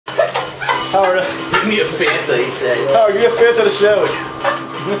Howard, give me a Fanta, he said. Howard, give me a Fanta to show it. Go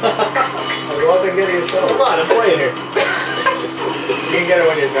up and get it yourself. Come on, I'm playing here. You can get it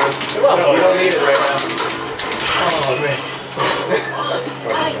when you're done. Come on, we don't need it right now. Oh, man.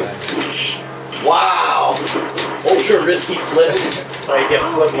 Wow. Ultra risky flip. So you get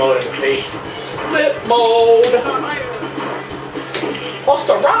flip mode in the face. Flip mode.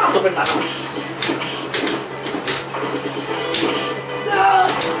 Busta Rhymes up in the house.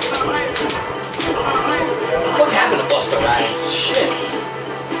 What happened to Busta Rhymes? Shit.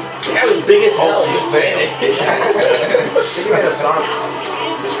 The guy was big as hell. He vanished. Did you made a song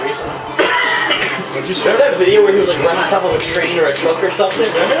just recently? Remember that video where he was like running on top of a train or a truck or something?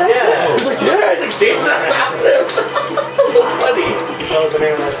 Remember that? Yeah. He was like, yeah, he's like dancing on top of this. So funny. What was the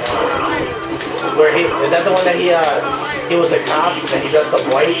name of that song? Where is that the one that he was a cop and he dressed up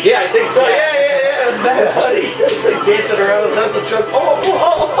white? Yeah, I think so. Yeah. It was that funny. He's like dancing around without the truck. Oh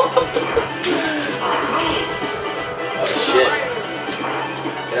shit.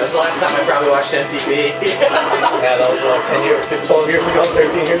 Yeah, that was the last time I probably watched MTV. Yeah, that was about 10 years, 12 years ago,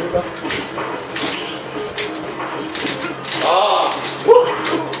 13 years ago. Oh!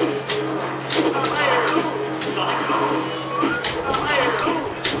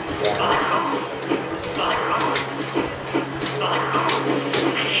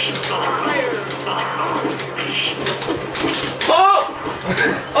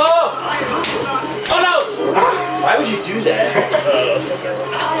 Oh no! Why would you do that?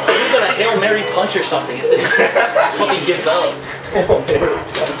 He's gonna Hail Mary punch or something. He fucking gives up.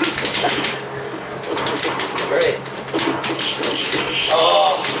 Great.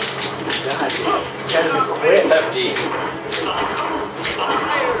 Oh! God, that is a quick FG.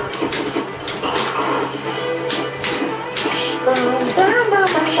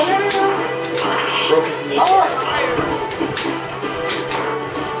 Broke his knee. Oh,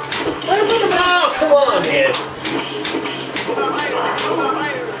 come on, man.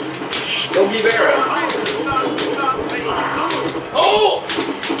 Yogi Berra. Oh!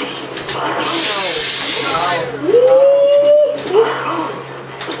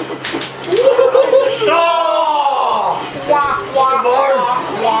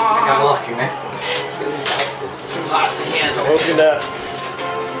 I got lucky, man. Too hot to handle. Look at that.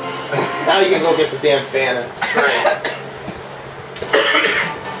 Now you can go get the damn Fanta. Right.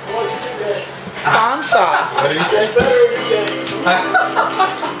 Fanta. What did he say?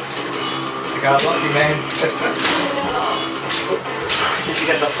 I got lucky, man. See if you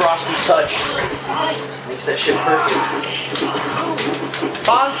got the frosty touch. Makes that shit perfect.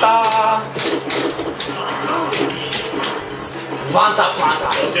 Fanta! Fanta.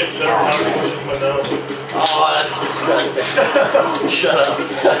 Oh, that's disgusting. Shut up.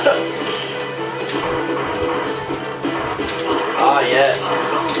 Ah, yes.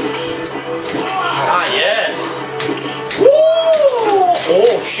 Ah, yes. Woo!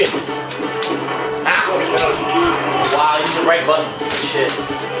 Oh, shit. Ow. Wow, use the right button. Shit.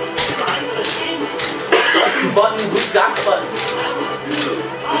 Button, who's got the button?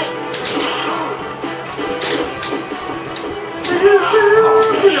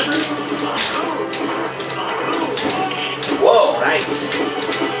 Whoa, nice.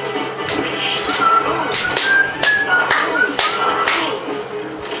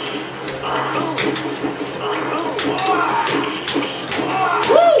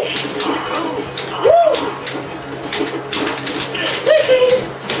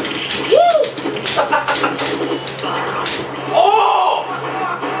 Oh!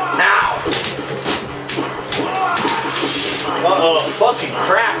 Now. Uh-oh. Fucking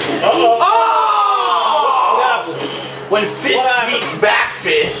crap. Uh-oh. Oh! What When fist meets back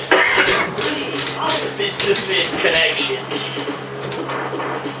fist. Fist to fist connections.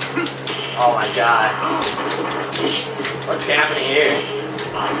 Oh my god. What's happening here?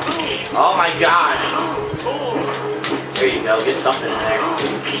 Oh my god. There you go, get something in there.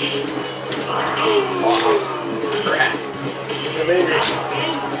 Oh, crap.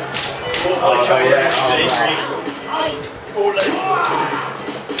 Oh, yeah.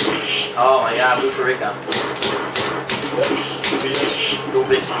 Oh my god, Lou Ferrigno. Go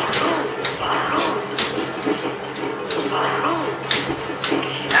Bixby.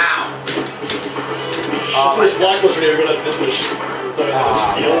 Ow. So this Blockbuster they were going to finish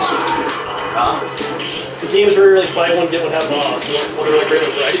deals. Huh? The games where like buy one get one half off. You know, for like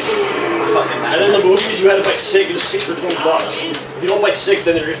regular price. It's fucking mad. And then the movies you had to buy six. It was $6 for $20. If you don't buy 6,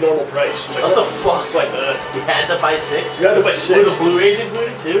 then they're just normal price. Like, What the fuck? It's like that. You had to buy 6? You had to buy 6. Were the Blu-rays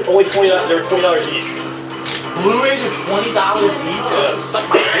included too? Only $20. They were $20 each. Blu-rays are $20 each? Yeah. Suck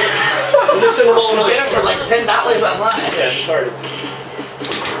my dick. Is this cinema You get them for like $10 online. Yeah, it's retarded.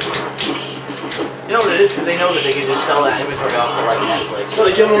 You know what it is? Because they know that they can just sell that inventory off to like Netflix. So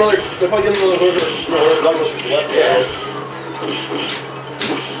they give them another. They're probably giving them another Blockbusters left. Yeah.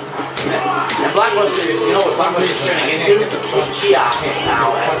 And Blockbusters, you know what Blockbusters is turning into? Those kiosks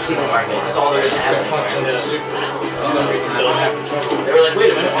now at the supermarket. That's all there is to have anymore. They were like, wait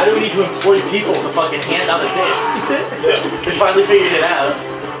a minute, why do we need to employ people to fucking hand out a disc? They finally figured it out.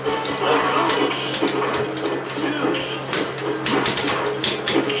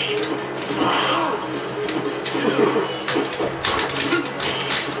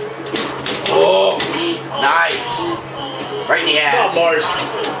 Oh, nice. Right in the ass. Come on, Mars.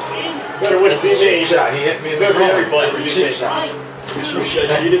 Better win That's a cheap shot. He hit me in the Better arm. That's a cheap shot. Cheap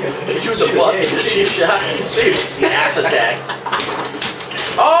shot. You Shoot the butt. It's a cheap shot. Shoot. The ass attack.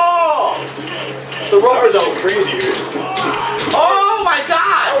 Oh! The rubber's going crazy, dude. Oh my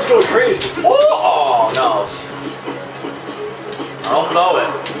god! That was going crazy. Oh, no. Don't blow it.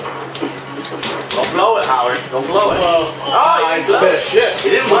 Don't blow it, Howard. Don't blow it. Oh, He's a bitch. Shit. He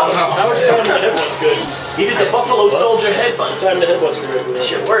didn't blow it. Howard's timing the headbutt's good. He did the Buffalo Soldier headbutt. Timing the headbutt's good. That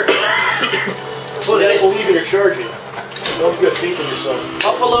shit worked. So you gotta believe in your charging. Don't have faith in yourself.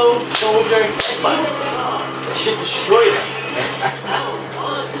 Buffalo Soldier headbutt. That shit destroyed him.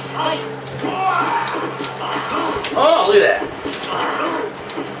 Oh, look at that.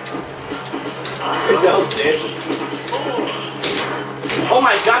 That was dancing. Oh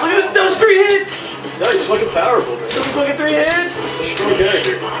my god, look at those 3 hits! No, he's fucking powerful, man. Those fucking 3 hits! He's a strong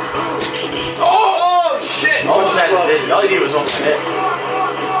character. Oh, shit! Almost had to this. All he did was almost hit.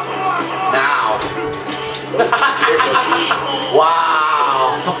 Now.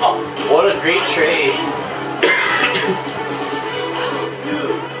 Wow. What a great trade.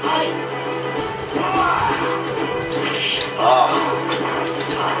 Oh.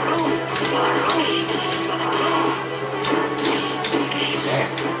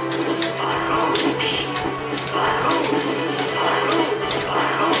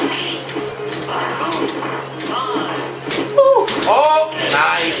 Oh,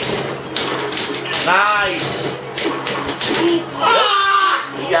 nice. Nice. Ah!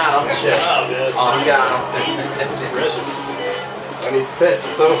 He got him. Shit. Wow, man. Oh, he got him. Impressive. When he's pissed,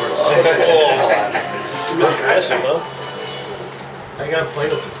 it's over. He was aggressive, huh? I gotta play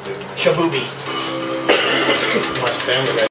with this dude. Shabooby. Watch Family Guy.